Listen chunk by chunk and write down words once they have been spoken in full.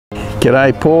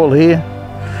G'day, Paul here,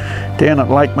 down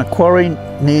at Lake Macquarie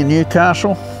near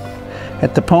Newcastle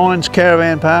at the Pines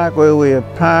Caravan Park, where we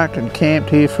have parked and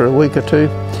camped here for a week or two,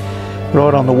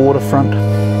 right on the waterfront.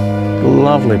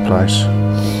 Lovely place,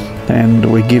 and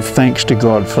we give thanks to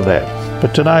God for that.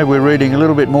 But today we're reading a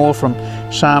little bit more from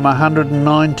Psalm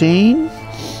 119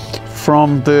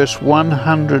 from verse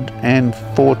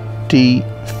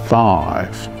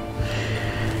 145.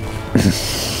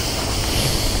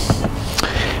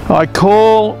 I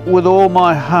call with all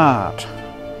my heart,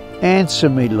 answer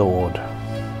me, Lord,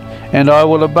 and I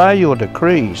will obey your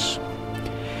decrees.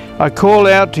 I call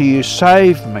out to you,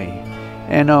 save me,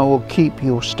 and I will keep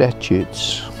your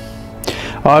statutes.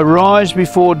 I rise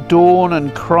before dawn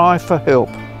and cry for help.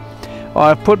 I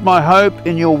have put my hope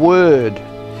in your word.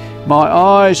 My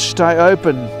eyes stay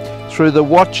open through the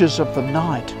watches of the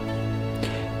night,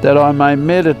 that I may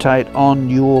meditate on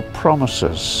your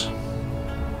promises.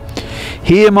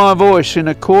 Hear my voice in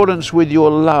accordance with your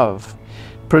love.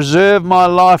 Preserve my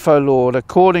life, O Lord,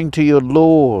 according to your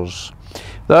laws.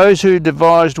 Those who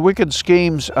devised wicked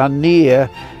schemes are near,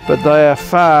 but they are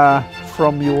far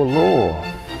from your law.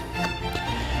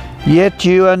 Yet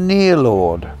you are near,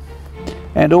 Lord,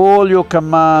 and all your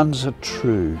commands are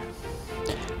true.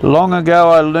 Long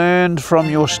ago I learned from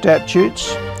your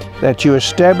statutes that you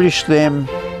established them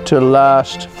to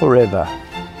last forever.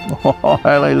 Oh,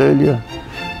 hallelujah.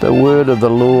 The word of the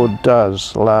Lord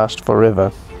does last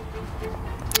forever.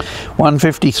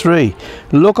 153.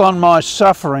 Look on my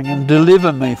suffering and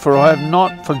deliver me, for I have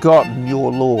not forgotten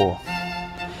your law.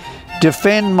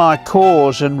 Defend my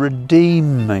cause and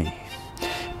redeem me.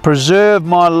 Preserve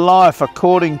my life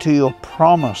according to your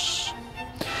promise.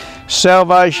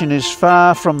 Salvation is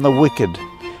far from the wicked,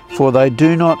 for they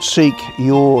do not seek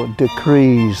your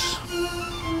decrees.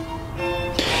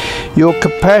 Your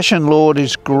compassion, Lord,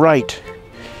 is great.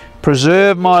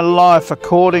 Preserve my life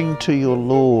according to your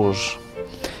laws.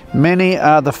 Many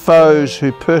are the foes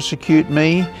who persecute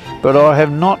me, but I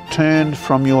have not turned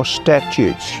from your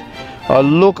statutes. I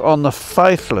look on the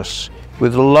faithless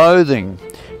with loathing,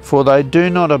 for they do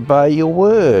not obey your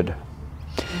word.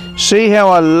 See how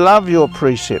I love your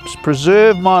precepts.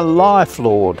 Preserve my life,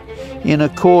 Lord, in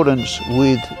accordance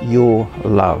with your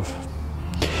love.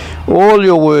 All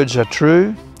your words are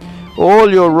true.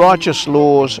 All your righteous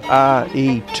laws are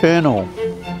eternal.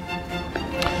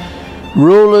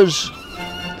 Rulers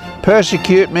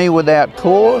persecute me without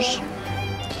cause,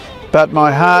 but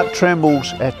my heart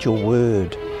trembles at your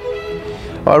word.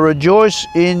 I rejoice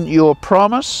in your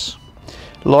promise,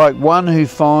 like one who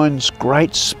finds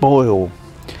great spoil.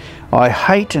 I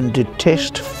hate and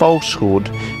detest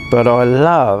falsehood, but I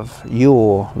love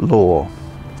your law.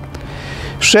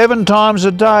 7 times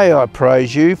a day I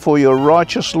praise you for your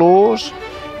righteous laws.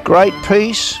 Great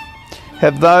peace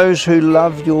have those who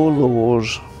love your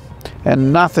laws,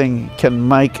 and nothing can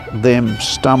make them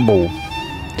stumble.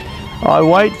 I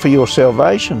wait for your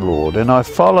salvation, Lord, and I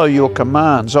follow your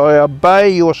commands. I obey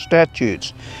your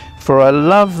statutes, for I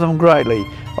love them greatly.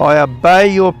 I obey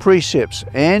your precepts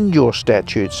and your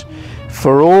statutes,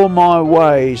 for all my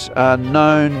ways are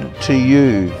known to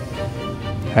you.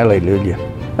 Hallelujah.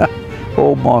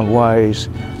 All my ways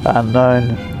are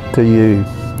known to you.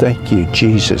 Thank you,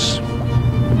 Jesus.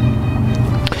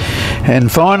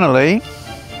 And finally,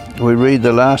 we read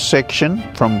the last section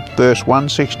from verse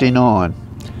 169.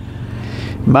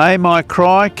 May my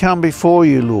cry come before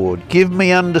you, Lord. Give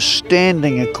me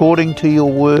understanding according to your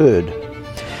word.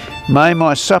 May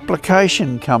my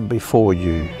supplication come before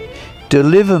you.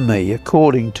 Deliver me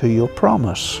according to your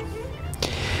promise.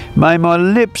 May my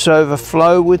lips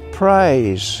overflow with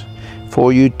praise,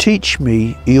 for you teach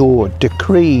me your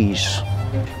decrees.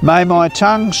 May my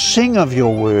tongue sing of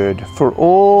your word, for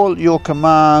all your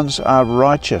commands are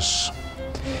righteous.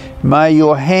 May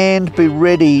your hand be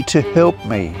ready to help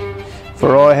me,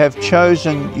 for I have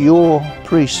chosen your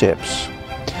precepts.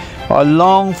 I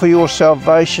long for your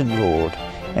salvation, Lord,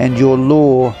 and your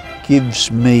law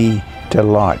gives me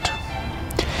delight.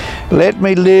 Let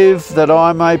me live that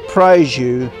I may praise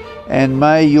you, and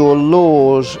may your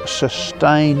laws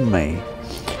sustain me.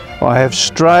 I have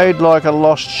strayed like a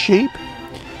lost sheep.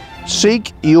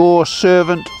 Seek your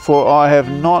servant, for I have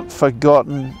not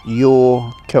forgotten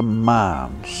your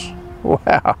commands.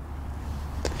 Wow.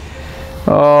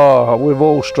 Oh, we've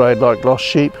all strayed like lost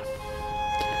sheep.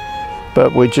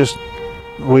 But we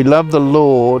love the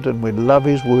Lord and we love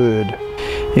His word.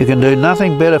 You can do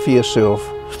nothing better for yourself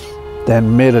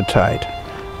than meditate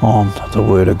on the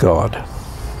word of God.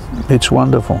 It's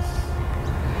wonderful.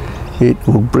 It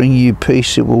will bring you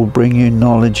peace, it will bring you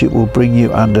knowledge, it will bring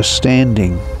you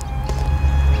understanding,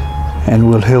 and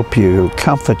will help you, it will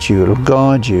comfort you, it will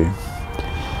guide you.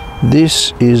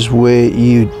 This is where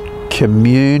you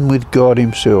commune with God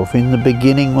himself. In the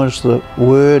beginning was the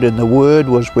Word, and the Word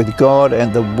was with God,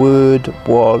 and the Word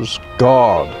was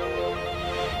God.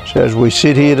 So as we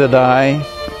sit here today,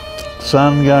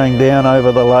 sun going down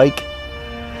over the lake,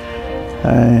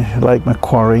 Lake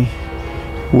Macquarie,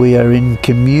 we are in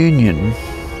communion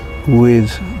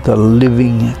with the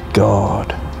living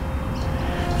God.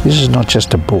 This is not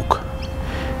just a book.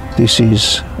 This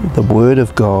is the Word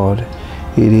of God.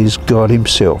 It is God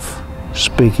himself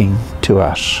speaking to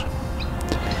us.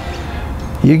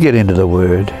 You get into the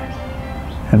Word,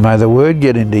 and may the Word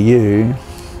get into you,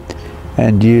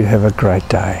 and you have a great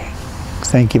day.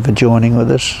 Thank you for joining with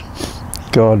us.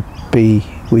 God be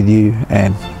with you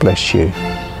and bless you.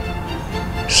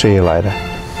 See you later.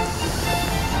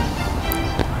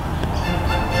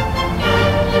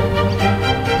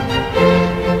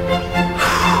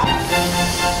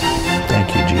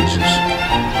 Thank you, Jesus.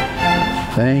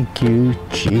 Thank you,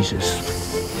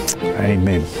 Jesus.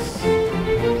 Amen.